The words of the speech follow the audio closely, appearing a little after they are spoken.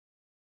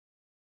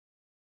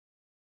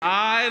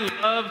I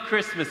love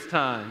Christmas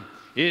time.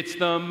 It's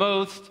the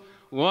most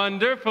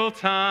wonderful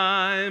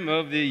time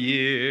of the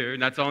year.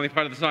 And that's the only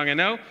part of the song I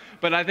know,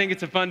 but I think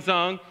it's a fun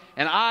song.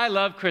 And I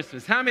love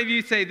Christmas. How many of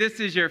you say this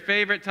is your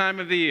favorite time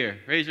of the year?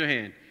 Raise your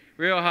hand.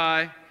 Real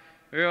high,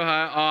 real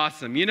high.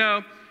 Awesome. You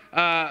know,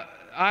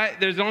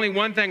 there's only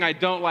one thing I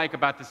don't like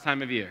about this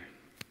time of year.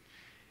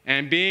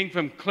 And being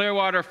from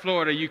Clearwater,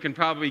 Florida, you can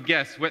probably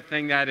guess what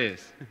thing that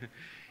is.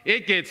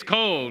 It gets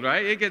cold,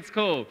 right? It gets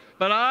cold.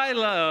 But I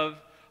love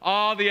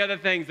all the other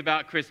things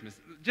about Christmas.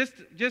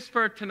 Just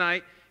for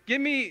tonight, give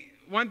me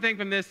one thing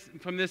from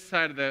this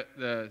side of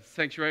the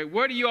sanctuary.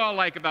 What do you all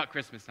like about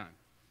Christmas time?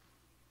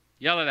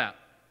 Yell it out.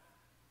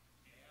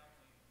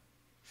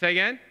 Say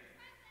again?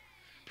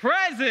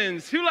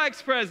 Presents. Who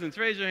likes presents?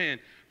 Raise your hand.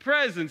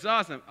 Presents.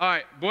 Awesome. All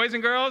right, boys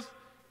and girls,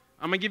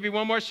 I'm going to give you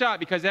one more shot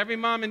because every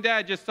mom and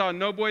dad just saw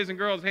no boys and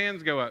girls'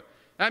 hands go up.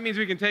 That means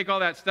we can take all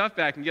that stuff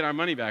back and get our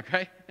money back,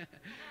 right?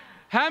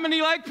 How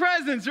many like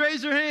presents?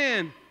 Raise your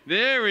hand.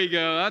 There we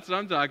go. That's what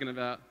I'm talking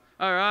about.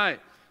 All right.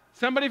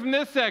 Somebody from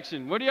this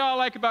section. What do y'all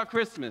like about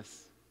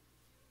Christmas?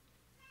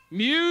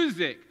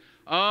 Music.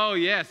 Oh,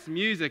 yes,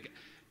 music.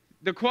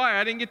 The choir.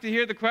 I didn't get to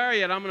hear the choir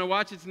yet. I'm going to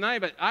watch it tonight,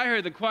 but I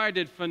heard the choir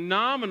did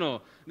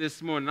phenomenal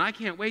this morning. I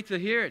can't wait to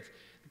hear it.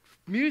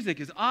 Music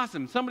is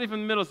awesome. Somebody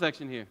from the middle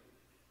section here.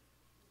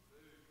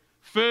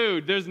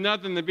 Food. There's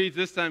nothing that beats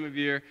this time of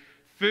year.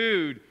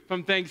 Food.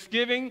 From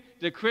Thanksgiving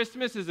to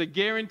Christmas is a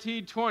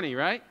guaranteed 20,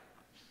 right?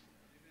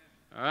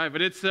 All right,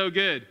 but it's so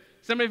good.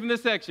 Somebody from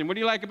this section, what do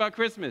you like about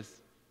Christmas?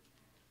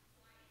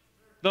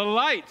 The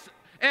lights.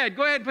 Ed,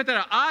 go ahead and put that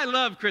out. I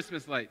love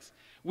Christmas lights.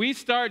 We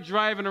start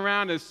driving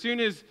around as soon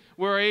as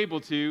we're able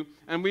to,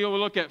 and we will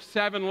look at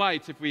 7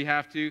 lights if we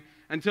have to,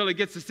 until it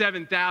gets to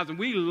 7,000.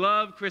 We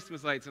love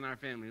Christmas lights in our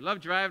family.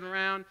 Love driving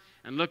around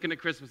and looking at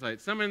Christmas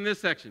lights. Someone in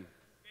this section.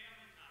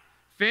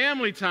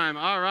 Family time.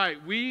 All right.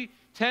 We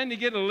tend to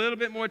get a little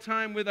bit more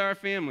time with our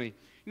family.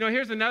 You know,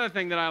 here's another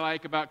thing that I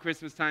like about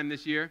Christmas time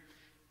this year.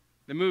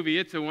 The movie,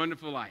 It's a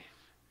Wonderful Life.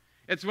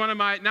 It's one of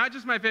not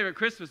just my favorite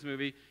Christmas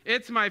movie,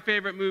 it's my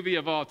favorite movie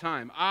of all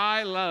time.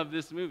 I love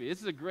this movie. This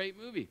is a great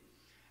movie.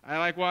 I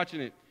like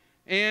watching it.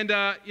 And,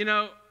 you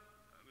know,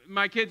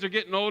 my kids are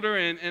getting older,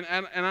 and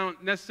I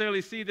don't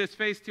necessarily see this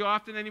face too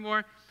often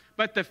anymore,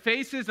 but the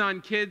faces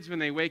on kids when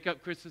they wake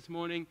up Christmas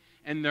morning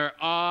and they're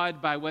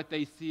awed by what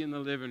they see in the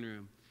living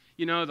room.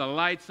 You know, the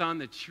lights on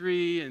the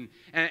tree,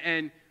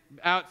 and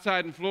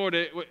outside in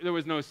Florida, there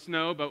was no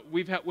snow, but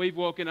we've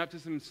woken up to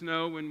some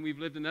snow when we've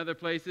lived in other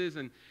places.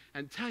 And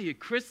tell you,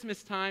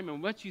 Christmas time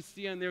and what you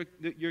see on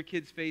your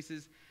kids'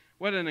 faces,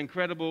 what an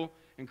incredible,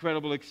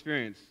 incredible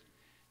experience.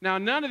 Now,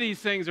 none of these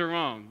things are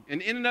wrong.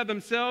 And in and of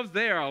themselves,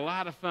 they are a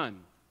lot of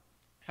fun.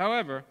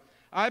 However,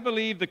 I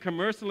believe the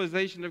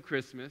commercialization of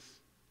Christmas,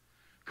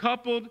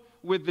 coupled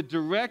with the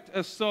direct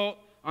assault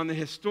on the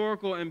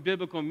historical and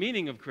biblical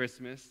meaning of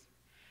Christmas,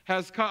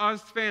 has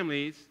caused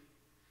families,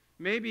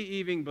 maybe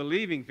even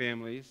believing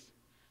families,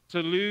 to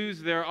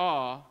lose their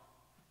awe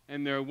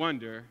and their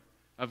wonder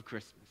of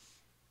Christmas.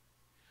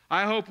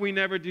 I hope we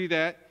never do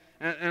that.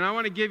 And I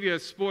want to give you a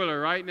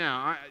spoiler right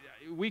now.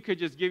 We could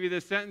just give you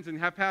this sentence and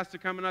have Pastor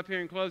coming up here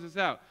and close us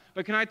out.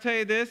 But can I tell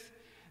you this?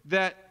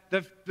 That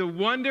the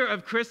wonder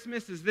of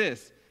Christmas is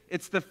this.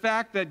 It's the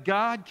fact that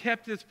God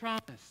kept his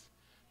promise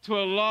to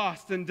a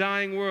lost and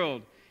dying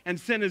world and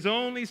sent his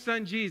only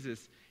son,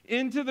 Jesus,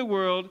 into the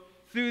world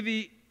through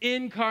the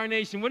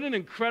incarnation. What an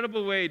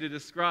incredible way to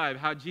describe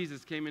how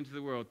Jesus came into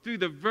the world. Through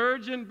the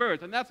virgin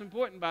birth. And that's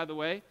important, by the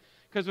way,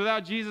 because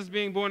without Jesus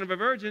being born of a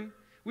virgin,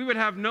 we would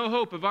have no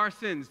hope of our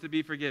sins to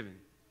be forgiven.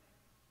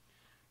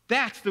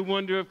 That's the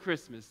wonder of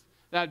Christmas.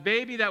 That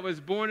baby that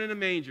was born in a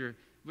manger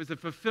was the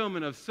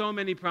fulfillment of so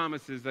many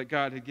promises that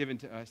God had given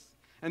to us.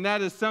 And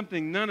that is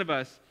something none of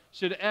us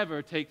should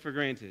ever take for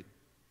granted.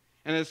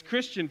 And as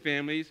Christian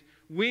families,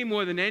 we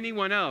more than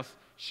anyone else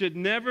should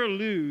never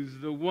lose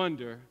the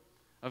wonder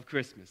of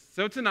Christmas.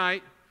 So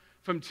tonight,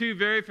 from 2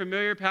 very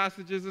familiar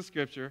passages of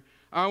Scripture,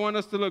 I want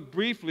us to look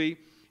briefly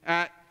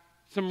at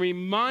some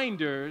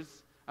reminders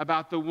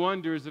about the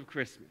wonders of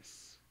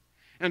Christmas.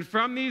 And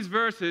from these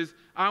verses,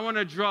 I want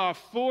to draw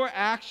 4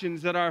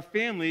 actions that our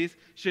families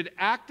should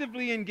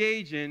actively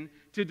engage in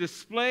to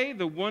display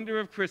the wonder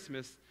of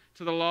Christmas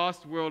to the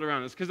lost world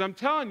around us. Because I'm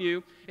telling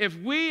you, if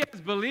we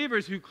as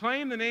believers who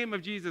claim the name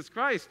of Jesus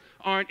Christ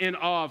aren't in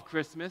awe of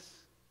Christmas,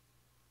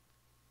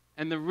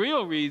 and the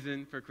real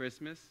reason for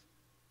Christmas,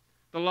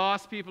 the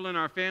lost people in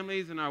our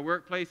families, in our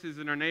workplaces,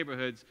 in our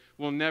neighborhoods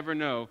will never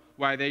know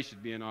why they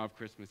should be in awe of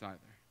Christmas either.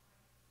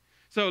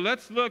 So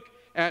let's look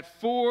at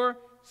 4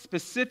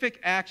 specific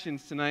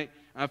actions tonight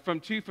from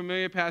 2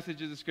 familiar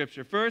passages of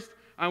Scripture. First,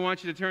 I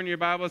want you to turn your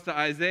Bibles to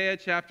Isaiah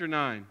chapter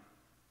 9.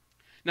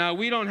 Now,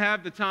 we don't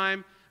have the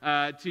time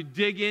to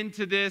dig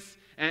into this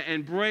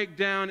and break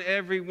down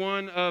every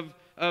one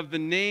of the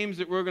names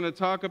that we're going to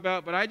talk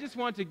about, but I just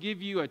want to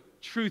give you a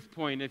truth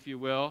point, if you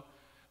will,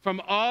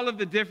 from all of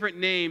the different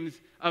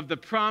names of the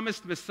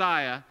promised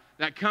Messiah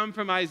that come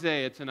from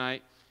Isaiah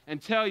tonight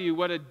and tell you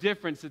what a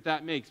difference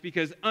that makes.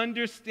 Because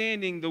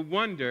understanding the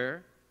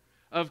wonder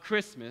of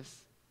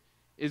Christmas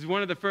is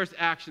one of the first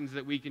actions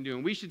that we can do.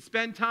 And we should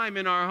spend time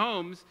in our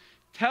homes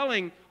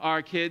telling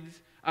our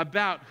kids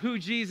about who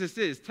Jesus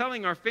is,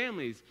 telling our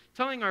families,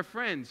 telling our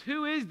friends,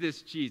 who is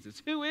this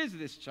Jesus? Who is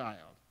this child?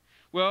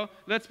 Well,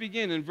 let's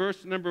begin in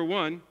verse number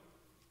 1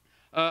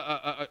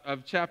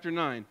 of chapter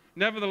 9.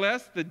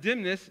 Nevertheless, the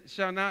dimness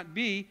shall not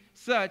be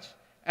such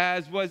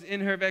as was in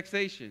her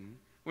vexation,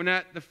 when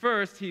at the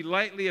first he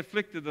lightly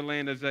afflicted the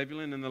land of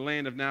Zebulun and the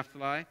land of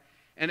Naphtali,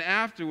 and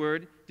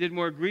afterward did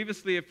more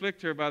grievously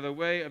afflict her by the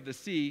way of the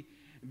sea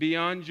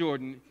beyond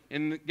Jordan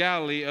in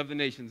Galilee of the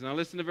nations. Now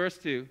listen to verse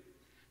 2.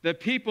 The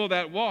people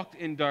that walked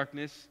in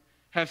darkness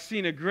have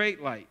seen a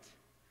great light.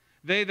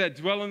 They that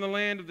dwell in the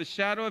land of the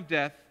shadow of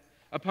death,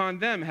 upon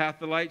them hath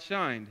the light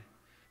shined.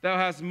 Thou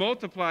hast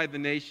multiplied the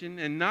nation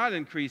and not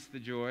increased the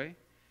joy.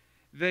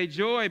 They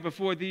joy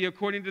before thee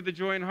according to the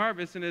joy in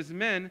harvest, and as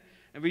men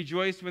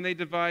rejoice when they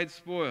divide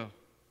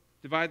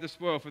the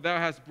spoil. For thou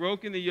hast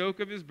broken the yoke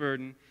of his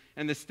burden,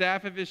 and the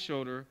staff of his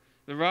shoulder,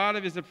 the rod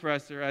of his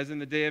oppressor, as in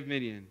the day of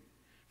Midian.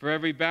 For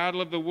every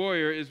battle of the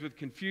warrior is with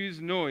confused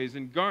noise,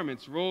 and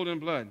garments rolled in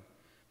blood.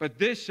 But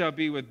this shall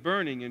be with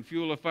burning and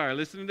fuel of fire.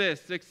 Listen to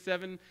this, 6,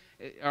 7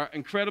 are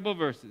incredible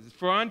verses.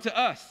 For unto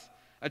us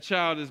a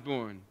child is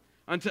born,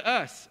 unto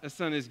us a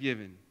son is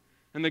given,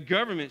 and the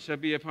government shall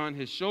be upon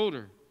his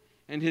shoulder,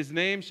 and his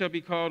name shall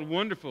be called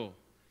Wonderful,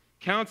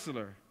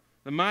 Counselor,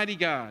 the Mighty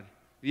God,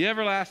 the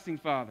Everlasting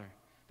Father,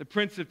 the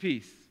Prince of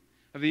Peace.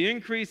 Of the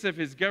increase of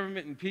his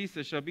government and peace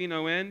there shall be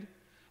no end,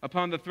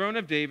 upon the throne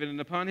of David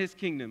and upon his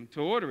kingdom,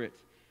 to order it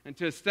and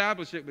to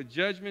establish it with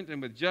judgment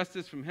and with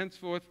justice from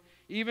henceforth,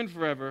 even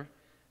forever.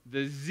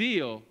 The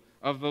zeal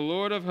of the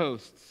Lord of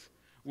hosts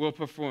will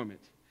perform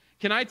it.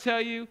 Can I tell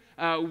you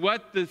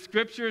what the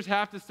scriptures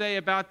have to say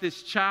about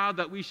this child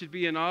that we should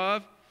be in awe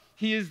of?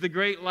 He is the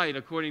great light,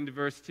 according to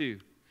verse 2.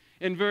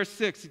 In verse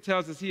 6, it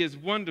tells us he is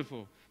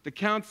wonderful, the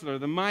counselor,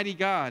 the mighty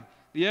God,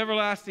 the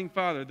everlasting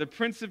Father, the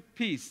Prince of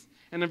Peace.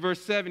 And in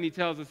verse 7, he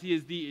tells us he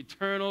is the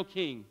eternal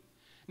King.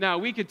 Now,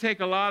 we could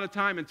take a lot of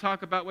time and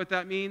talk about what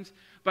that means,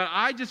 but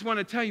I just want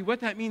to tell you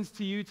what that means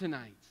to you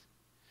tonight.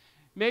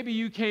 Maybe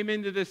you came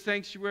into this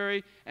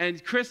sanctuary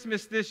and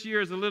Christmas this year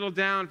is a little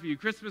down for you.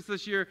 Christmas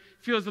this year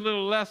feels a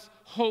little less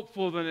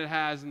hopeful than it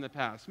has in the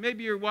past.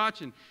 Maybe you're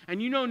watching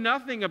and you know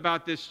nothing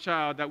about this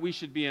child that we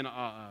should be in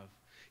awe of.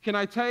 Can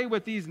I tell you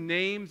what these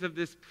names of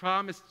this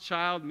promised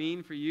child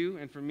mean for you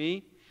and for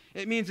me?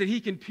 It means that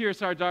he can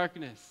pierce our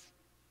darkness.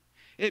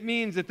 It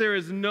means that there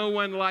is no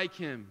one like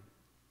him.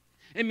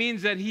 It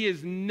means that he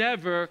is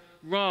never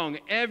wrong.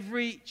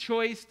 Every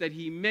choice that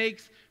he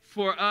makes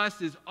for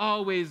us is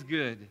always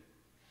good.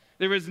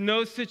 There is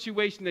no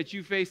situation that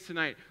you face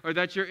tonight or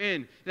that you're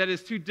in that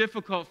is too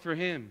difficult for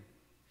him.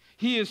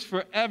 He is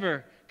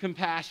forever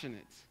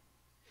compassionate.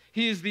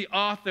 He is the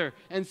author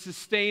and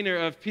sustainer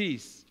of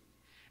peace.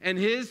 And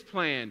his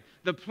plan,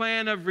 the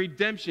plan of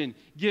redemption,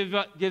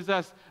 gives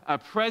us a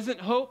present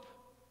hope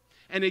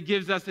and it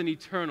gives us an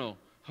eternal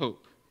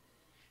hope.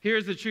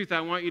 Here's the truth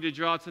I want you to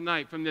draw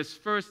tonight from this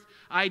first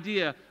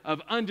idea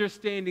of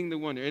understanding the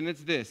wonder. And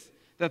it's this,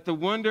 that the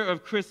wonder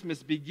of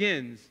Christmas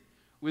begins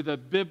with a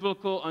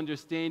biblical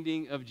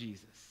understanding of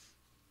Jesus.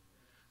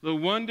 The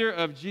wonder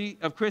of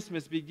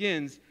Christmas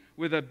begins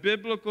with a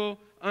biblical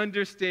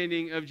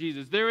understanding of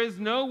Jesus. There is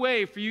no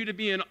way for you to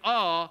be in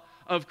awe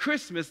of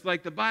Christmas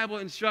like the Bible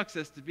instructs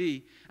us to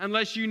be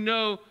unless you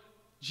know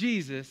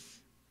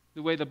Jesus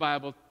the way the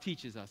Bible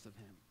teaches us of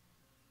him.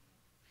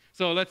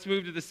 So let's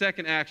move to the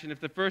second action. If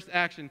the first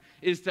action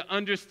is to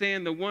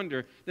understand the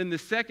wonder, then the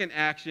second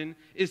action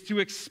is to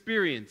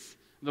experience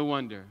the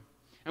wonder.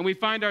 And we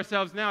find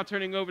ourselves now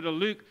turning over to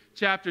Luke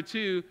chapter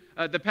 2,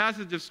 the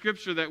passage of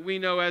Scripture that we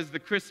know as the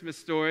Christmas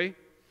story.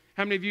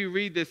 How many of you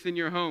read this in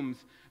your homes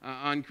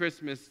on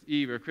Christmas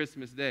Eve or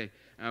Christmas Day?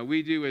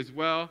 We do as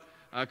well,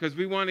 because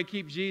we want to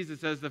keep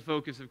Jesus as the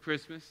focus of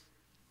Christmas.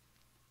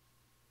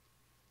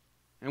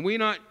 And we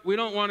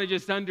don't want to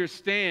just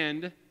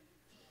understand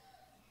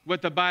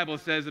what the Bible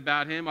says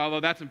about him, although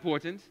that's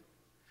important,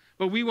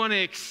 but we want to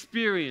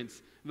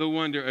experience the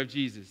wonder of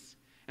Jesus.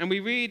 And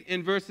we read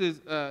in verses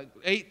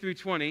 8 through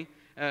 20,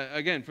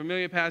 again,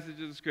 familiar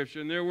passages of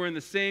Scripture, and there were in the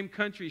same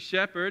country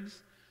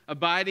shepherds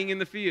abiding in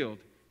the field,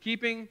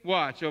 keeping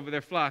watch over their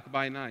flock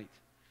by night.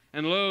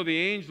 And lo, the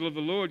angel of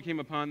the Lord came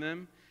upon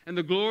them, and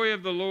the glory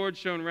of the Lord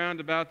shone round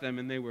about them,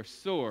 and they were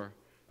sore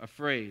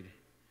afraid.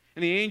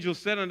 And the angel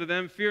said unto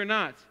them, Fear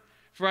not,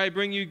 for I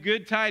bring you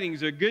good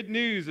tidings, or good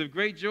news of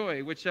great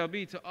joy, which shall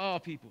be to all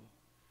people.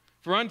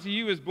 For unto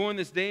you is born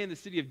this day in the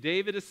city of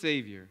David a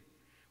Savior,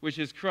 which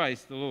is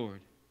Christ the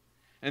Lord.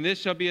 And this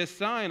shall be a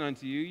sign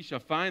unto you. You shall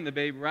find the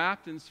babe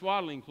wrapped in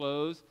swaddling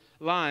clothes,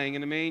 lying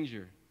in a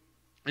manger.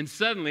 And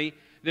suddenly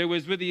there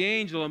was with the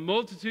angel a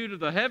multitude of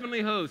the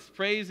heavenly hosts,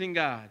 praising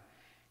God,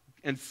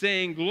 and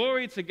saying,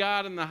 Glory to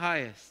God in the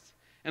highest,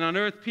 and on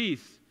earth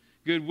peace,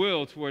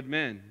 goodwill toward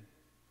men.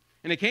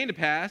 And it came to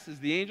pass, as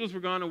the angels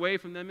were gone away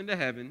from them into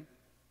heaven,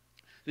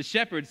 the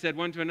shepherds said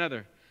one to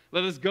another,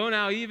 Let us go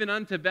now even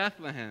unto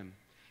Bethlehem,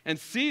 and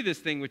see this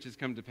thing which is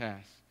come to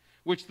pass,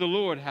 which the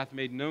Lord hath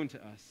made known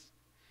to us.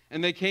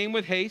 And they came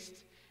with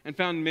haste and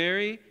found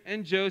Mary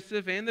and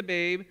Joseph and the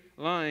babe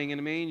lying in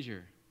a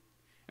manger.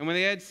 And when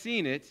they had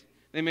seen it,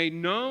 they made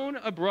known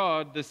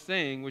abroad the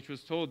saying which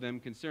was told them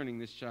concerning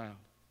this child.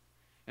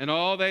 And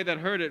all they that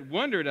heard it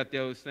wondered at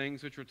those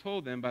things which were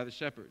told them by the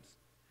shepherds.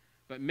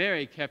 But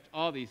Mary kept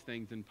all these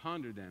things and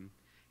pondered them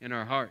in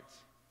her heart.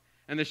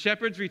 And the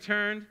shepherds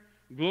returned,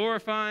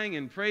 glorifying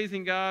and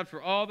praising God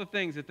for all the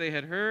things that they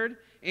had heard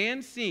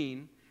and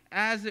seen,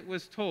 as it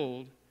was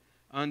told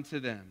unto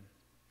them.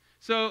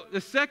 So the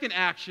second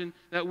action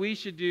that we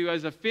should do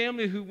as a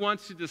family who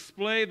wants to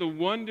display the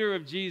wonder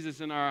of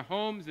Jesus in our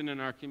homes and in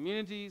our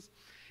communities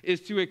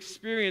is to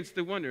experience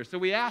the wonder. So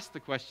we asked the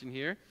question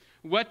here,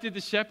 what did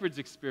the shepherds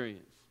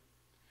experience?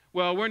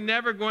 Well, we're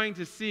never going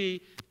to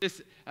see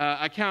this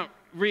account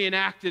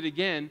reenacted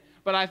again,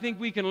 but I think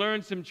we can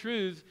learn some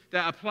truths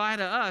that apply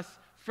to us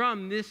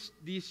from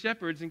these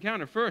shepherds'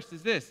 encounter. First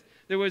is this: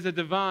 there was a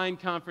divine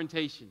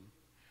confrontation.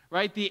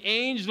 Right? The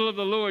angel of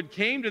the Lord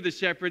came to the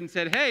shepherd and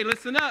said, hey,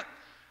 listen up.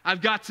 I've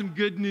got some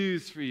good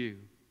news for you.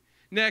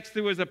 Next,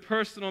 there was a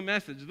personal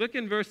message. Look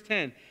in verse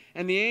 10.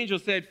 And the angel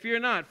said, fear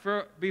not,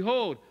 for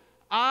behold,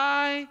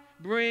 I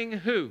bring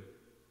who?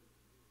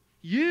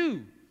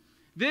 You.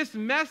 This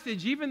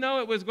message, even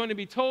though it was going to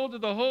be told to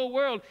the whole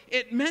world,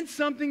 it meant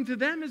something to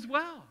them as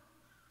well.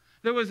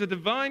 There was a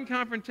divine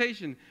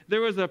confrontation.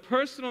 There was a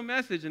personal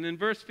message. And in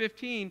verse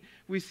 15,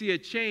 we see a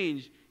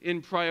change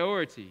in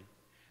priority.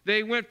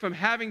 They went from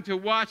having to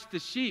watch the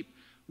sheep.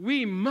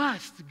 We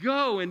must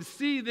go and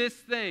see this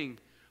thing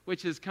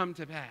which has come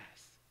to pass.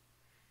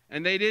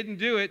 And they didn't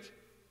do it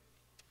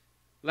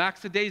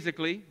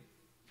lackadaisically.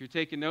 If you're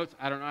taking notes,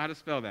 I don't know how to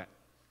spell that.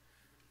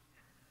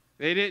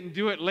 They didn't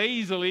do it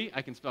lazily.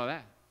 I can spell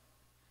that.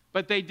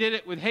 But they did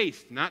it with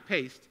haste, not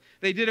paste.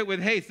 They did it with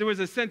haste. There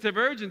was a sense of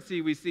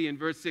urgency we see in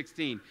verse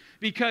 16.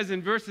 Because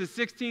in verses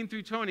 16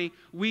 through 20,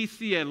 we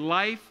see a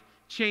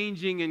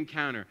life-changing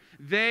encounter.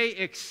 They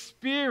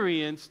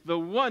experienced the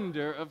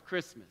wonder of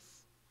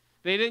Christmas.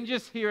 They didn't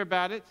just hear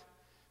about it.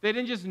 They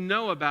didn't just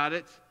know about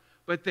it.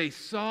 But they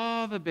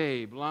saw the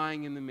babe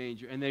lying in the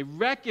manger. And they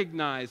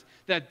recognized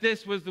that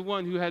this was the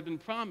one who had been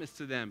promised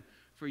to them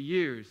for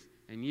years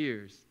and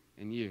years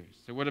and years.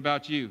 So what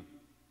about you?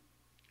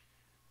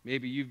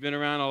 Maybe you've been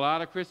around a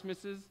lot of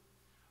Christmases.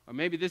 Or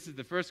maybe this is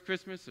the first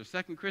Christmas or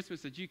second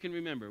Christmas that you can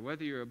remember.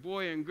 Whether you're a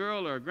boy and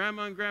girl or a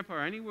grandma and grandpa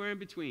or anywhere in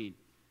between.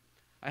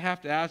 I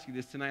have to ask you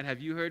this tonight. Have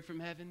you heard from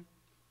heaven?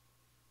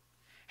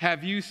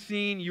 Have you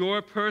seen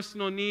your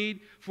personal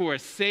need for a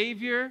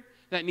Savior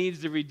that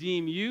needs to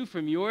redeem you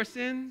from your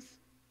sins?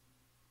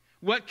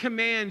 What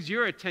commands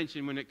your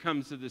attention when it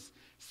comes to this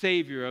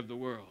Savior of the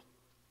world?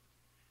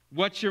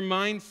 What's your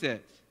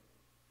mindset?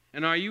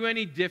 And are you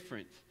any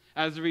different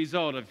as a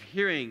result of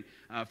hearing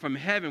from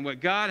heaven what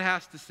God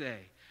has to say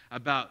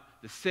about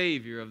the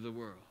Savior of the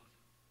world?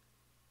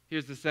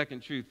 Here's the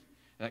second truth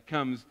that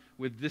comes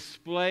with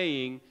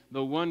displaying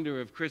the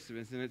wonder of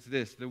Christmas, and it's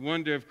this: the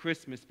wonder of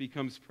Christmas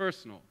becomes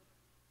personal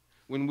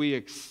when we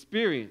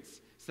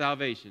experience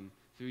salvation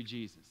through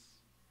Jesus.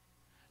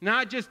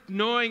 Not just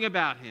knowing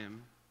about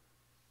Him,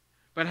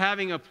 but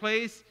having a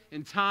place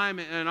and time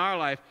in our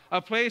life,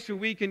 a place where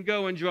we can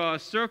go and draw a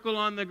circle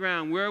on the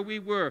ground where we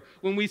were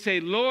when we say,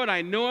 Lord,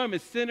 I know I'm a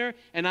sinner,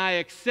 and I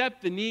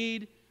accept the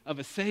need of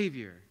a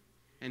Savior,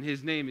 and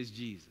His name is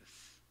Jesus.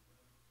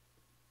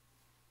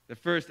 The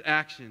first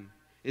action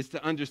is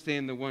to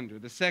understand the wonder.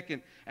 The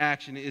second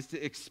action is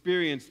to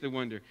experience the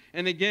wonder.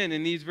 And again,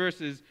 in these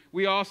verses,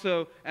 we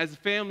also, as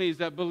families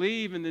that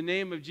believe in the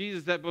name of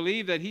Jesus, that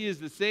believe that He is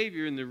the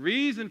Savior and the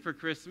reason for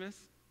Christmas,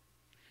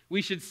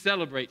 we should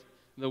celebrate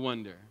the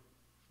wonder.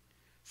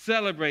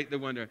 Celebrate the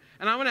wonder.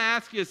 And I want to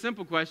ask you a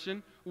simple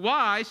question.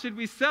 Why should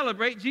we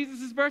celebrate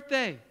Jesus'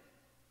 birthday?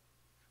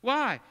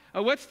 Why?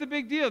 What's the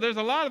big deal? There's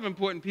a lot of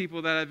important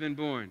people that have been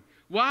born.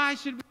 Why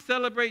should we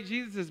celebrate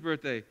Jesus'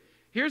 birthday?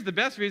 Here's the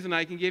best reason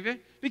I can give you.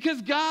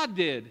 Because God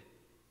did.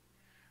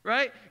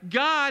 Right?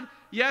 God,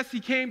 yes, He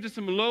came to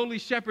some lowly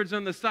shepherds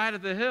on the side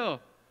of the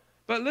hill.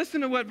 But listen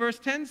to what verse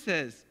 10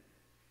 says.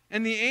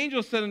 And the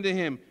angel said unto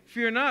him,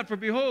 fear not, for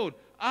behold,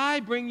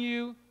 I bring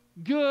you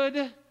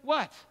good,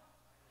 what?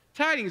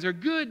 Tidings, or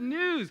good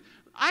news.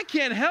 I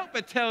can't help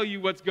but tell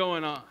you what's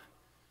going on.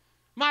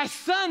 My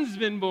son's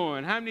been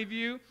born. How many of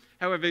you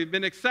have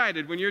been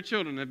excited when your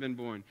children have been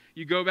born?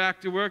 You go back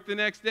to work the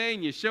next day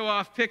and you show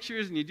off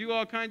pictures and you do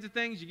all kinds of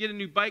things. You get a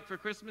new bike for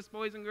Christmas,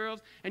 boys and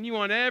girls, and you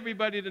want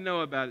everybody to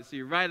know about it. So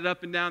you ride it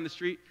up and down the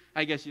street.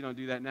 I guess you don't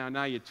do that now.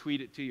 Now you tweet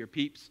it to your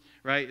peeps,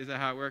 right? Is that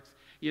how it works?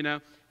 You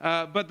know?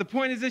 But the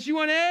point is this: you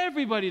want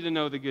everybody to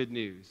know the good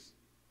news.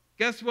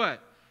 Guess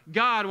what?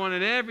 God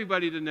wanted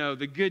everybody to know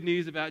the good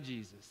news about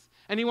Jesus.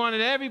 And He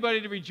wanted everybody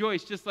to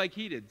rejoice just like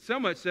He did. So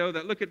much so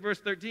that, look at verse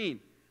 13.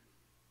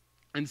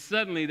 And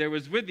suddenly there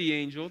was with the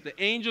angel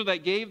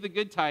that gave the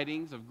good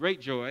tidings of great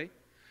joy,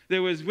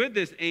 there was with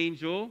this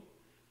angel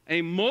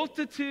a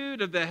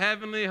multitude of the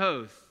heavenly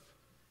hosts.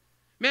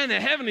 Man,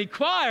 the heavenly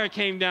choir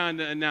came down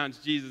to announce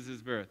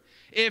Jesus' birth.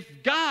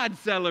 If God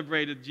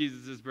celebrated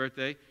Jesus'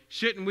 birthday,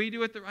 shouldn't we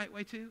do it the right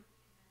way too?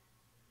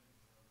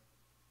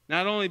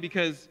 Not only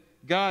because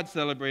God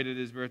celebrated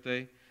his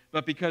birthday,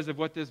 but because of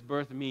what this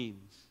birth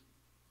means.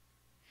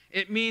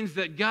 It means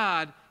that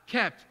God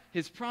kept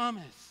his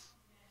promise.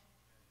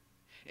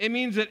 It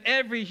means that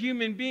every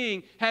human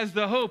being has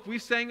the hope we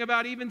sang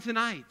about even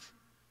tonight.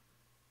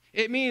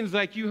 It means,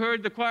 like you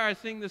heard the choir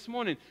sing this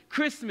morning,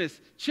 Christmas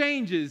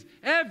changes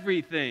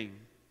everything.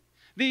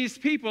 These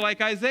people, like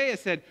Isaiah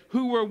said,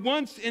 who were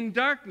once in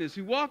darkness,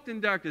 who walked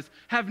in darkness,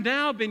 have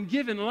now been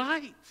given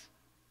light.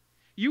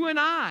 You and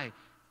I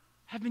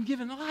have been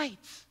given light.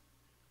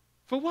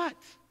 For what?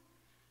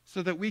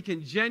 So that we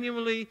can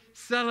genuinely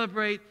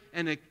celebrate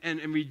and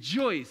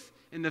rejoice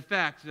in the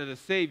fact that a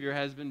Savior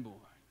has been born.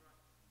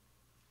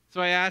 So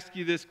I ask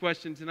you this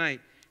question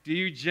tonight. Do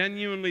you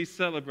genuinely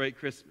celebrate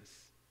Christmas?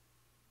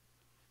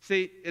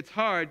 See, it's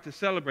hard to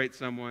celebrate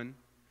someone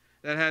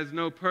that has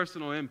no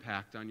personal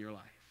impact on your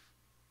life.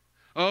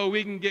 Oh,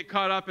 we can get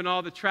caught up in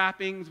all the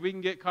trappings. We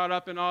can get caught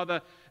up in all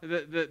the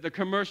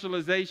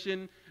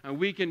commercialization. And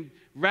we can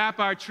wrap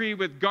our tree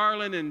with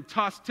garland and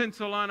toss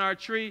tinsel on our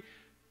tree.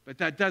 But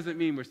that doesn't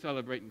mean we're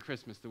celebrating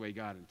Christmas the way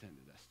God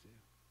intended us to.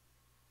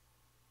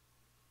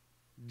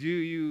 Do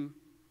you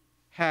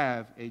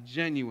have a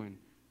genuine,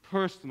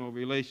 personal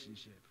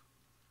relationship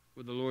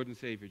with the Lord and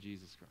Savior,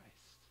 Jesus Christ?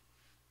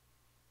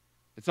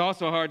 It's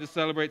also hard to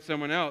celebrate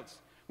someone else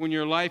when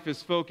your life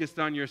is focused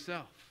on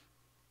yourself.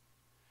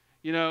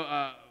 You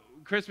know,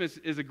 Christmas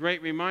is a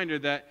great reminder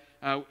that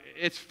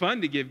it's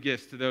fun to give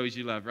gifts to those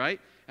you love, right?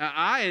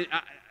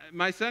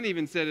 My son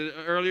even said it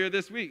earlier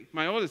this week.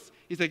 My oldest,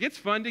 he's like, it's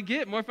fun to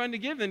give, more fun to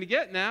give than to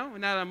get now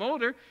that I'm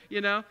older.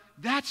 You know,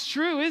 that's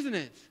true, isn't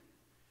it?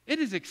 It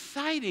is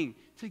exciting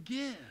to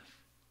give.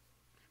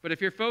 But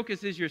if your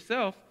focus is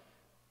yourself,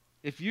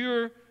 if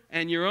you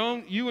and your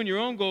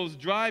own goals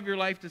drive your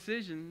life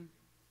decision,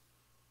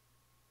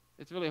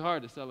 it's really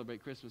hard to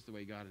celebrate Christmas the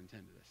way God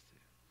intended us to.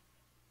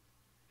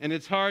 And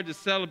it's hard to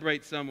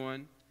celebrate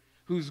someone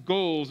whose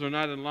goals are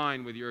not in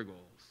line with your goals.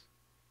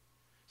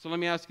 So let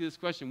me ask you this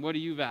question. What do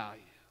you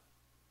value?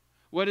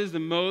 What is the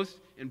most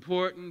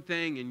important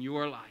thing in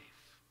your life?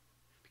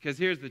 Because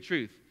here's the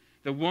truth.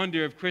 The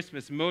wonder of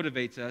Christmas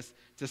motivates us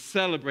to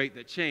celebrate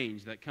the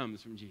change that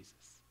comes from Jesus.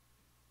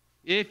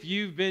 If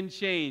you've been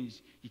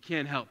changed, you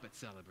can't help but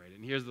celebrate it.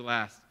 And here's the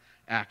last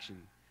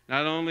action.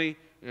 Not only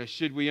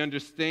should we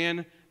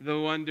understand the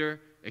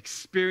wonder,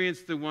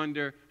 experience the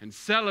wonder, and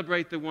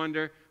celebrate the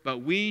wonder, but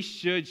we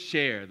should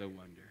share the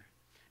wonder.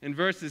 In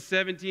verses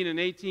 17 and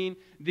 18,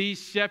 these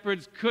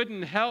shepherds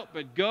couldn't help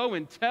but go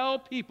and tell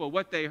people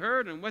what they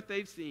heard and what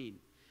they've seen.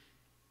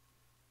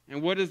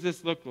 And what does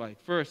this look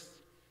like? First,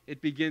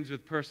 it begins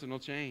with personal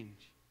change.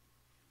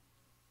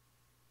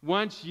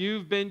 Once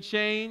you've been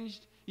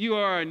changed, you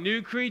are a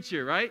new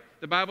creature, right?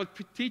 The Bible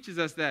teaches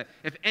us that.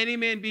 If any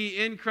man be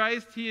in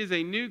Christ, he is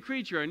a new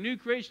creature, a new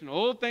creation.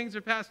 Old things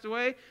are passed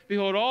away.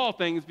 Behold, all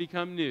things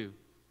become new.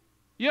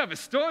 You have a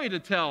story to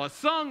tell, a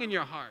song in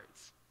your hearts.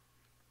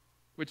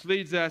 Which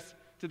leads us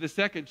to the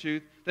second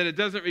truth, that it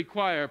doesn't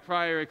require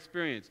prior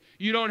experience.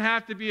 You don't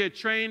have to be a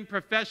trained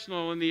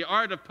professional in the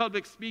art of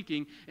public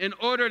speaking in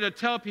order to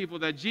tell people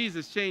that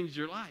Jesus changed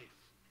your life.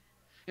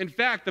 In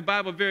fact, the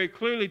Bible very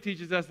clearly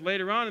teaches us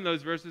later on in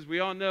those verses, we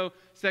all know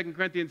 2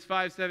 Corinthians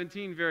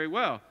 5:17 very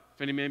well.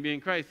 If any man be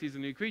in Christ, he's a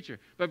new creature.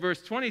 But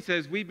verse 20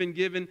 says we've been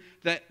given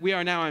that we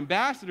are now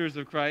ambassadors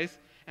of Christ,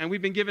 and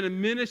we've been given a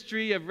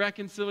ministry of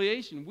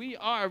reconciliation. We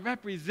are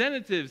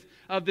representatives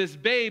of this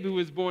babe who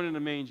was born in a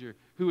manger,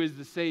 who is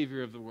the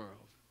Savior of the world.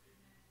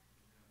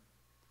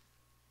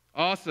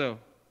 Also,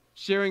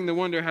 sharing the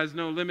wonder has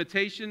no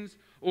limitations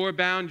or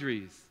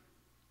boundaries.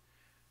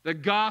 The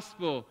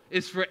gospel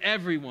is for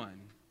everyone.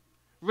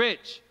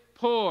 Rich,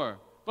 poor,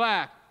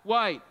 black,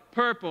 white,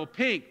 purple,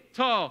 pink,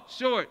 tall,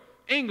 short,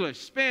 English,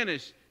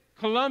 Spanish,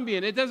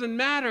 Colombian. It doesn't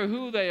matter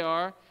who they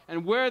are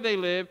and where they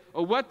live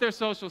or what their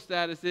social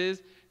status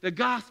is. The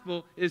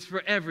gospel is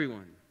for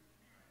everyone.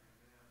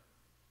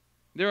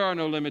 There are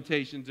no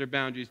limitations or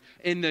boundaries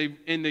in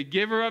the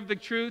giver of the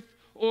truth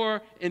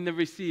or in the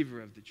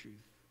receiver of the truth.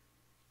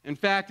 In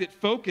fact, it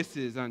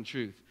focuses on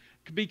truth.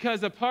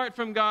 Because apart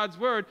from God's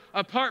word,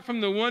 apart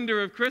from the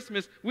wonder of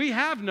Christmas, we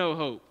have no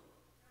hope.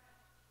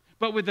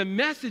 But with the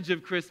message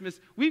of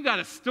Christmas, we've got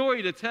a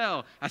story to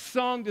tell, a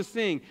song to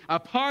sing, a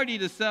party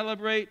to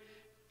celebrate,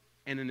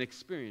 and an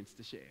experience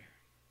to share.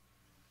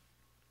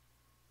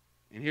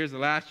 And here's the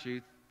last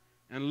truth.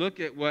 And look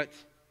at what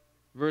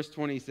verse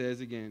 20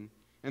 says again.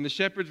 And the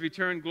shepherds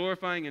returned,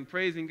 glorifying and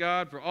praising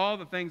God for all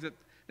the things that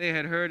they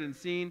had heard and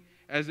seen,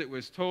 as it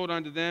was told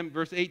unto them.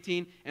 Verse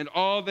 18, and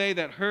all they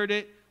that heard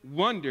it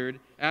wondered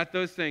at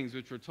those things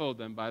which were told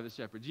them by the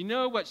shepherds. You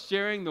know what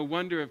sharing the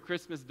wonder of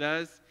Christmas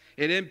does?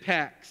 It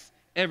impacts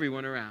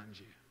everyone around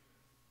you.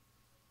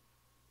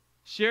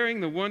 Sharing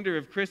the wonder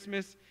of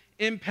Christmas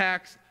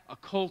impacts a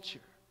culture,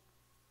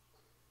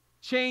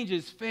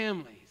 changes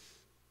families,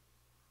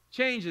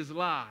 changes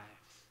lives.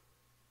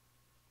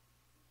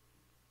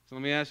 So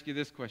let me ask you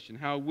this question.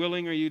 How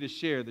willing are you to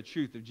share the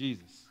truth of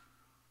Jesus?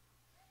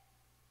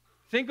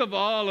 Think of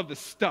all of the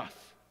stuff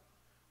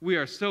we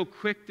are so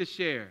quick to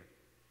share.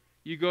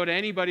 You go to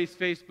anybody's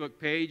Facebook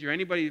page or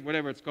anybody,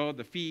 whatever it's called,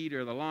 the feed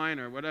or the line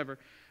or whatever,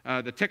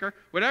 the ticker,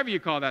 whatever you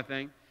call that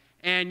thing,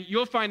 and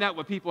you'll find out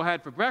what people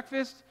had for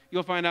breakfast.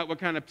 You'll find out what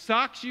kind of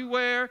socks you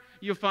wear.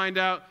 You'll find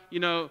out,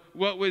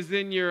 what was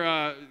in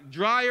your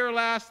dryer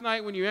last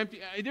night when you empty.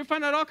 You'll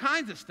find out all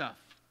kinds of stuff.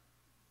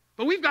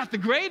 But we've got the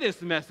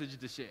greatest message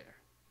to share.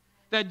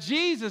 That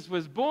Jesus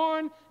was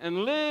born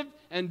and lived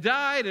and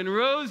died and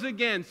rose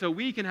again so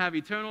we can have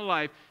eternal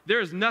life.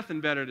 There is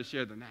nothing better to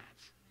share than that.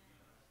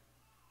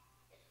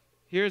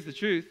 Here's the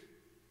truth.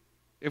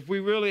 If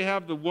we really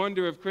have the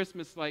wonder of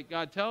Christmas like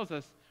God tells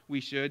us we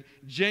should,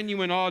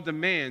 genuine awe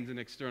demands an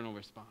external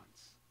response.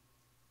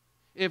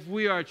 If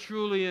we are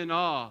truly in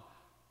awe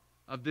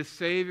of the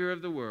Savior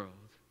of the world,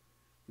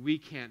 we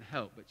can't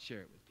help but share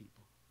it with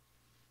people.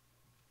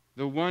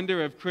 The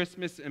wonder of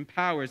Christmas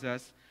empowers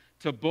us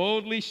to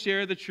boldly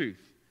share the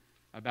truth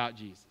about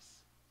Jesus.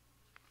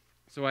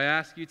 So I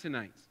ask you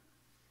tonight,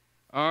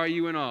 are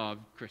you in awe of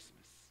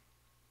Christmas?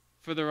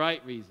 For the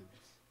right reasons.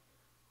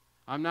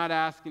 I'm not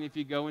asking if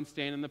you go and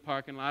stand in the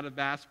parking lot of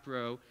Bass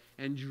Pro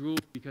and drool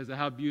because of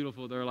how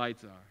beautiful their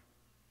lights are.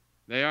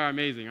 They are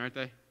amazing, aren't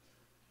they?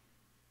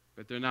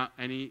 But they're not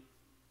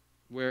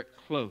anywhere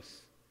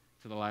close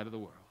to the light of the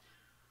world.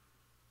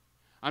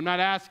 I'm not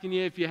asking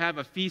you if you have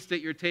a feast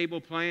at your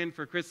table planned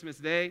for Christmas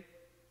Day.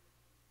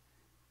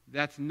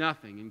 That's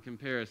nothing in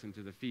comparison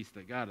to the feast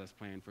that God has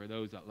planned for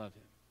those that love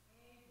Him.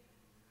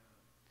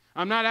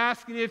 I'm not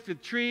asking you if the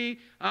tree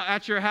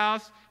at your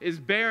house is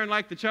barren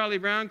like the Charlie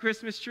Brown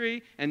Christmas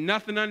tree and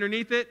nothing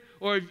underneath it,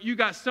 or if you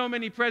got so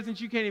many presents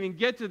you can't even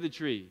get to the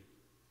tree.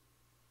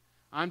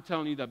 I'm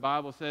telling you the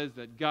Bible says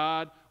that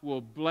God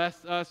will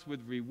bless us with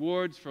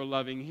rewards for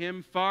loving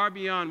Him far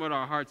beyond what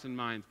our hearts and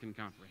minds can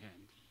comprehend.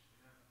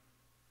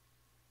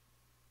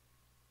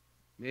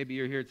 Maybe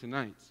you're here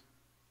tonight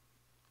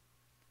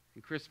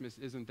and Christmas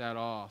isn't that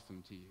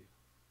awesome to you.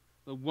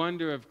 The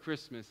wonder of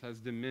Christmas has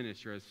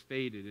diminished or has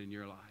faded in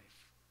your life.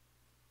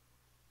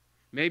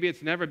 Maybe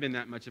it's never been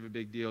that much of a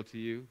big deal to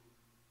you.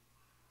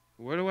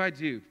 What do I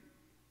do,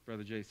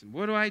 Brother Jason?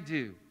 What do I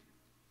do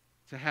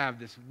to have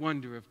this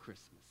wonder of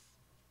Christmas?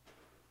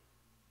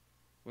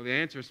 Well, the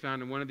answer is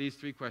found in one of these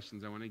three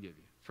questions I want to give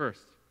you.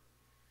 First,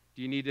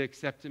 do you need to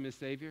accept Him as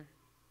Savior?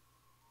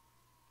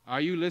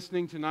 Are you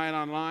listening tonight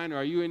online, or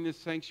are you in this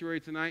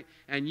sanctuary tonight,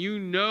 and you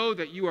know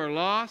that you are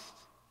lost?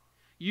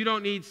 You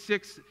don't need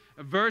 6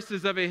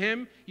 verses of a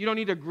hymn. You don't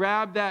need to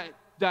grab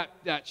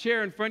that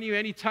chair in front of you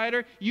any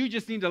tighter. You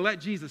just need to let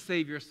Jesus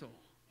save your soul.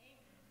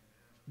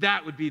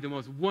 That would be the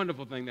most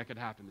wonderful thing that could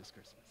happen this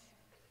Christmas.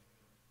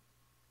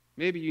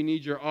 Maybe you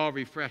need your awe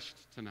refreshed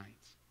tonight.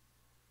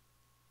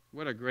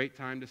 What a great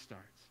time to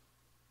start.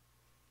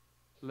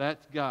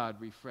 Let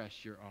God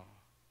refresh your awe.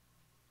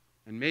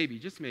 And maybe,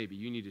 just maybe,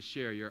 you need to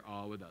share your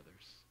awe with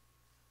others.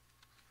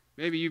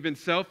 Maybe you've been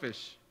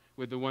selfish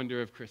with the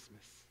wonder of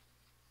Christmas.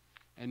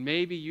 And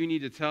maybe you need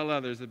to tell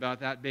others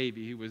about that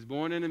baby who was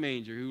born in a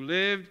manger, who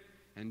lived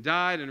and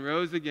died and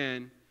rose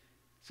again,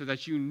 so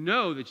that you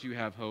know that you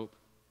have hope,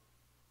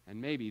 and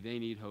maybe they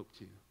need hope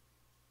too.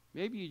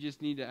 Maybe you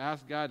just need to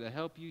ask God to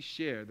help you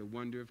share the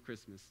wonder of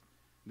Christmas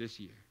this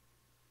year.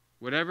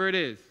 Whatever it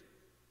is,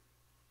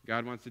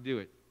 God wants to do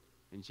it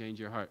and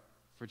change your heart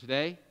for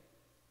today,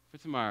 for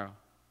tomorrow,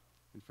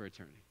 and for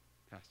eternity.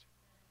 Pastor.